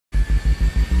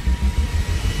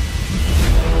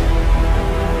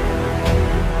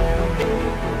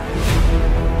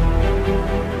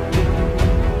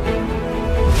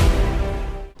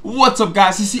What's up,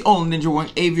 guys? It's the only ninja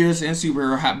wearing aviators and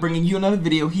superhero hat, bringing you another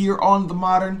video here on the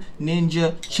Modern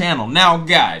Ninja channel. Now,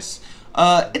 guys,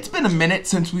 it's been a minute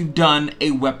since we've done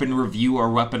a weapon review or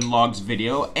weapon logs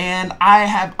video, and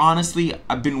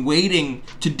I've been waiting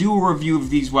to do a review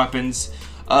of these weapons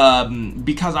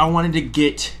because I wanted to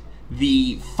get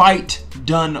the fight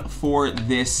done for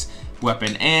this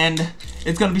weapon, and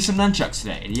it's gonna be some nunchucks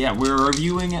today. Yeah, we're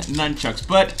reviewing nunchucks,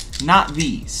 but not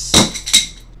these.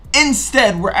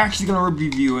 Instead, we're actually gonna be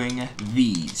reviewing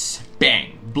these.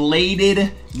 Bang.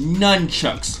 Bladed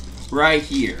nunchucks. Right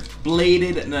here.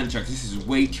 Bladed nunchucks. This is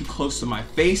way too close to my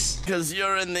face. Because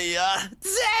you're in the,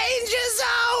 danger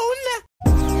zone!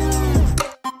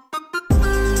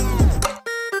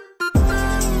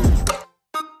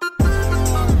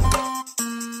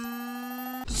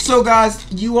 So guys,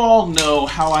 you all know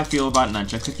how I feel about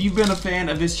nunchucks. If you've been a fan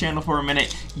of this channel for a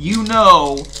minute, you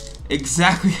know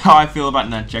exactly how I feel about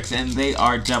nunchucks, and they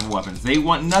are devil weapons. They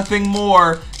want nothing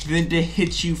more than to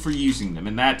hit you for using them,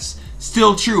 and that's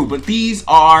still true. But these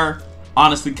are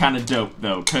honestly kind of dope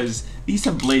though, because these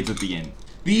have blades at the end.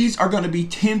 These are going to be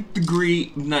 10th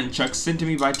degree nunchucks sent to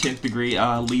me by 10th degree.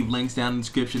 Leave links down in the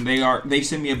description. They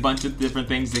sent me a bunch of different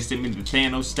things. They sent me the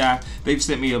Thanos staff. They've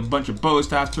sent me a bunch of bow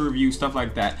staff to review, stuff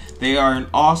like that. They are an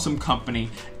awesome company,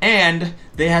 and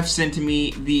they have sent to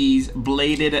me these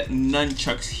bladed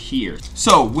nunchucks here.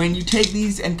 So when you take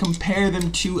these and compare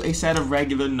them to a set of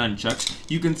regular nunchucks,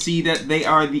 you can see that they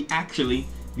are actually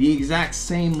the exact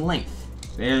same length.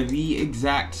 They're the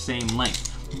exact same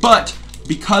length, but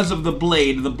because of the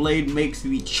blade makes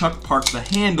the chuck part, the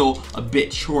handle, a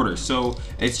bit shorter. So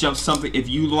it's just something, if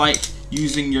you like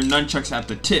using your nunchucks at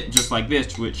the tip just like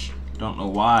this, which I don't know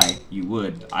why you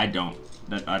would. I don't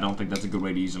think that's a good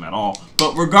way to use them at all.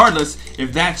 But regardless,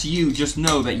 if that's you, just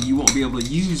know that you won't be able to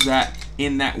use that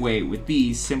in that way with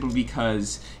these, simply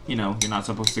because, you know, you're not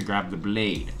supposed to grab the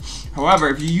blade. However,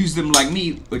 if you use them like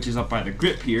me, which is up by the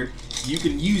grip here, you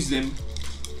can use them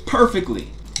perfectly.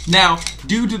 Now,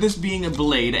 due to this being a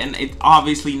blade, and it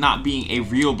obviously not being a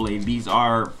real blade, these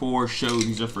are for show,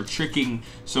 these are for tricking,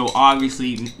 so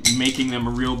obviously making them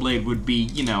a real blade would be,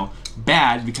 you know,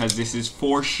 bad, because this is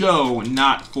for show,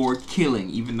 not for killing,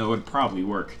 even though it'd probably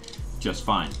work just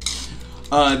fine.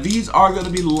 These are going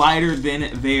to be lighter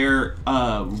than their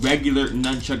regular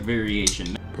nunchuck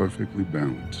variation. Perfectly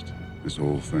balanced, as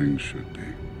all things should be.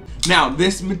 Now,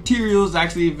 this material is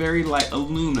actually very light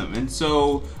aluminum, and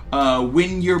so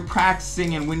when you're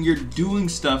practicing and when you're doing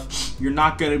stuff, you're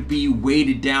not going to be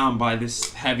weighted down by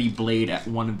this heavy blade at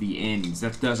one of the ends.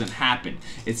 That doesn't happen.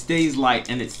 It stays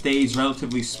light, and it stays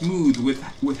relatively smooth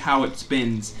with how it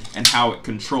spins and how it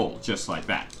controls, just like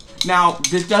that. Now,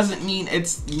 this doesn't mean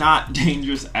it's not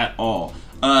dangerous at all.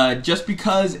 Just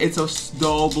because it's a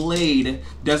dull blade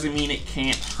doesn't mean it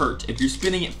can't hurt. If you're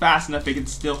spinning it fast enough, it can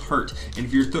still hurt.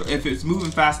 And if it's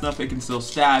moving fast enough, it can still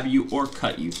stab you or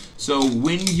cut you. So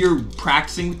when you're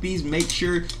practicing with these, make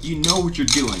sure you know what you're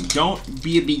doing. Don't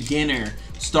be a beginner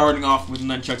starting off with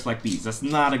nunchucks like these. That's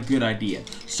not a good idea.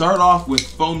 Start off with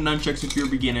foam nunchucks if you're a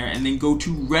beginner, and then go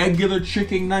to regular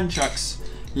tricking nunchucks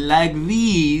like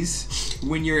these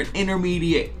when you're an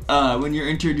intermediate, when you're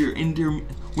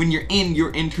in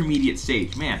your intermediate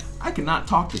stage. Man, I cannot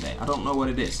talk today. I don't know what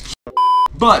it is.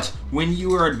 But when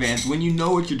you are advanced, when you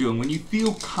know what you're doing, when you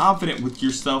feel confident with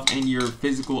yourself and your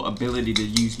physical ability to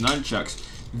use nunchucks,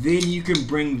 then you can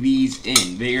bring these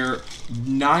in. They are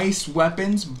nice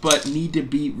weapons, but need to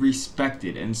be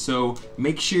respected. And so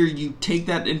make sure you take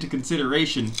that into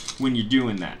consideration when you're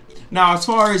doing that. Now, as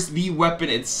far as the weapon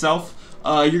itself,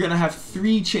 you're gonna have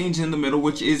 3 chains in the middle,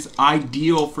 which is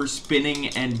ideal for spinning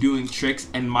and doing tricks,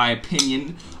 in my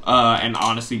opinion, and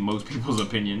honestly most people's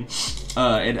opinion.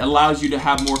 It allows you to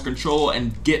have more control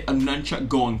and get a nunchuck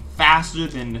going faster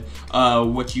than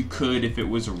what you could if it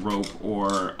was a rope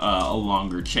or a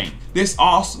longer chain.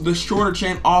 The shorter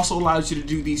chain also allows you to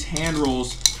do these hand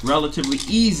rolls relatively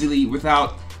easily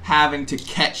without having to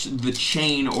catch the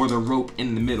chain or the rope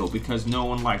in the middle, because no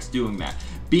one likes doing that.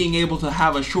 Being able to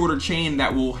have a shorter chain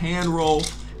that will hand roll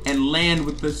and land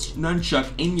with this nunchuck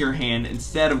in your hand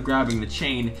instead of grabbing the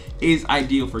chain is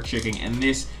ideal for tricking, and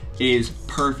this is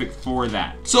perfect for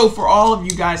that. So for all of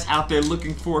you guys out there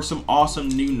looking for some awesome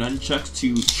new nunchucks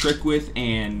to trick with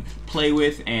and play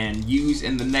with and use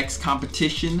in the next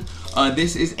competition,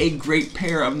 this is a great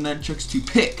pair of nunchucks to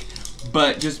pick.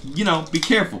 But just, you know, be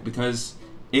careful, because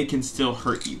it can still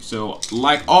hurt you. So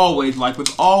like always, like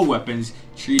with all weapons,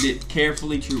 treat it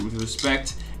carefully, treat it with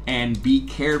respect, and be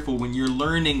careful when you're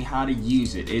learning how to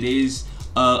use it. It is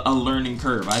a learning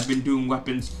curve. I've been doing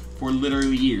weapons for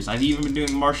literally years. I've even been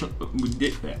doing martial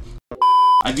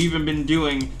I've even been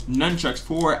doing nunchucks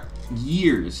for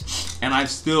years, and I've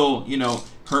still, you know,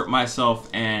 hurt myself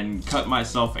and cut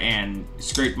myself and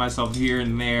scraped myself here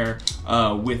and there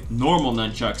with normal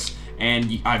nunchucks.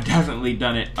 And I've definitely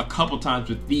done it a couple times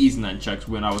with these nunchucks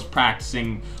when I was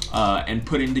practicing and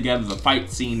putting together the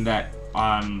fight scene that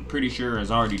I'm pretty sure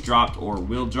has already dropped or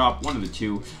will drop, one of the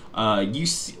two. You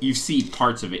see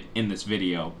parts of it in this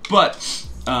video, but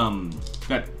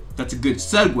that's a good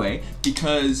segue,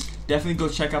 because definitely go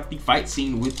check out the fight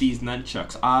scene with these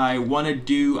nunchucks. I want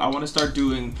to start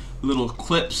doing little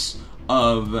clips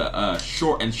of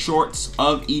shorts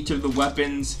of each of the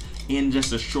weapons in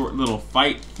just a short little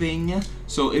fight thing.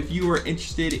 So if you are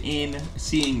interested in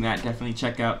seeing that, definitely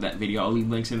check out that video. I'll leave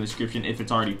links in the description if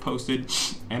it's already posted,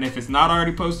 and if it's not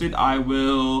already posted, I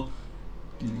will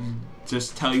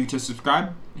just tell you to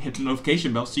subscribe, hit the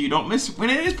notification bell so you don't miss when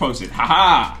it is posted.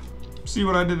 Haha! See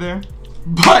what I did there?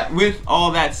 But with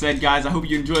all that said, guys, I hope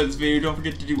you enjoyed this video. Don't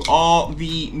forget to do all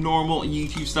the normal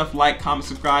YouTube stuff, like, comment,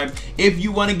 subscribe. If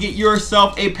you want to get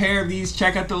yourself a pair of these,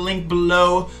 check out the link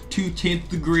below to 10th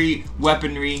degree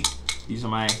weaponry. These are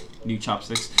my new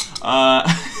chopsticks.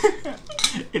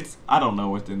 It's, I don't know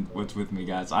what's with me,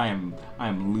 guys. I am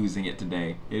losing it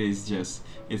today.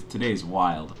 Today's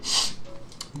wild.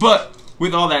 But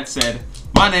with all that said,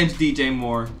 my name's DJ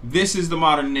Moore. This is the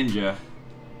Modern Ninja,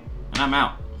 and I'm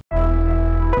out.